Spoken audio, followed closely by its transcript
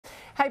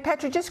Hey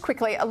Patrick, just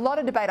quickly, a lot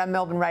of debate on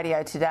Melbourne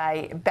radio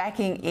today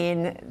backing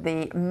in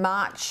the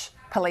March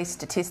police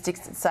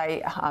statistics that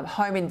say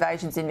home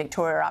invasions in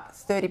Victoria are up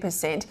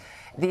 30%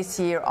 this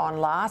year on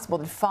last, more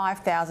than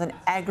 5,000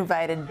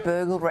 aggravated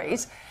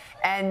burglaries.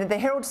 And the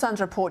Herald Sun's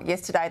report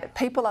yesterday that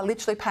people are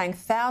literally paying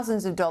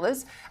thousands of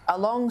dollars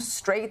along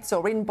streets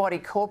or in body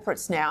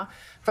corporates now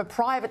for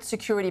private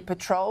security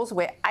patrols.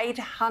 We're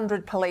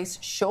 800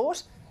 police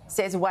short,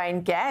 says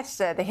Wayne Gatt,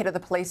 the head of the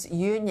police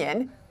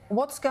union.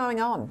 What's going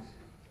on?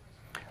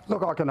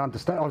 Look, I can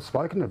understand. I've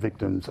spoken to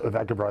victims of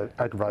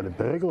aggravated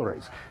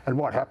burglaries, and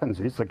what happens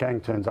is the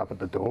gang turns up at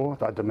the door,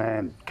 they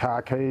demand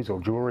car keys or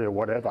jewellery or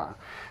whatever.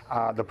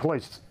 The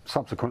police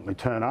subsequently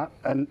turn up,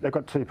 and they've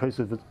got two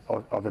pieces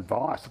of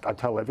advice that they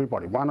tell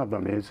everybody. One of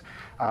them is,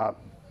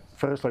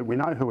 firstly, we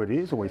know who it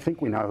is, or we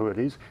think we know who it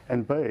is,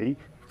 and B,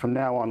 from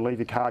now on, leave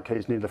your car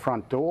keys near the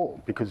front door,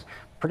 because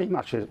pretty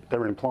much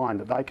they're implying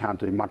that they can't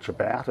do much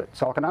about it.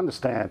 So I can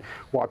understand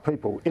why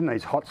people in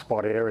these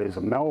hotspot areas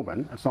of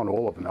Melbourne, it's not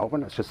all of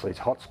Melbourne, it's just these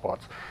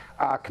hotspots,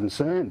 are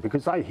concerned,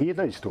 because they hear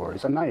these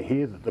stories and they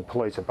hear that the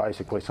police are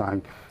basically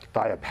saying they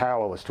are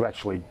powerless to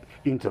actually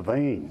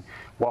intervene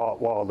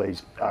while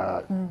these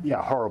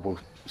horrible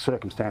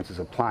circumstances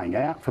are playing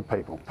out for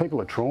people.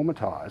 People are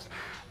traumatised,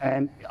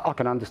 and I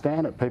can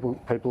understand it.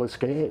 People are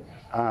scared.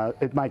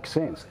 It makes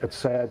sense. It's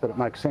sad, but it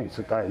makes sense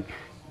that they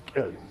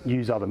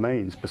use other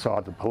means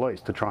beside the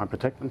police to try and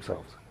protect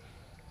themselves.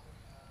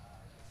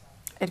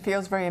 It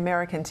feels very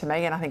American to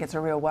me, and I think it's a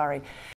real worry.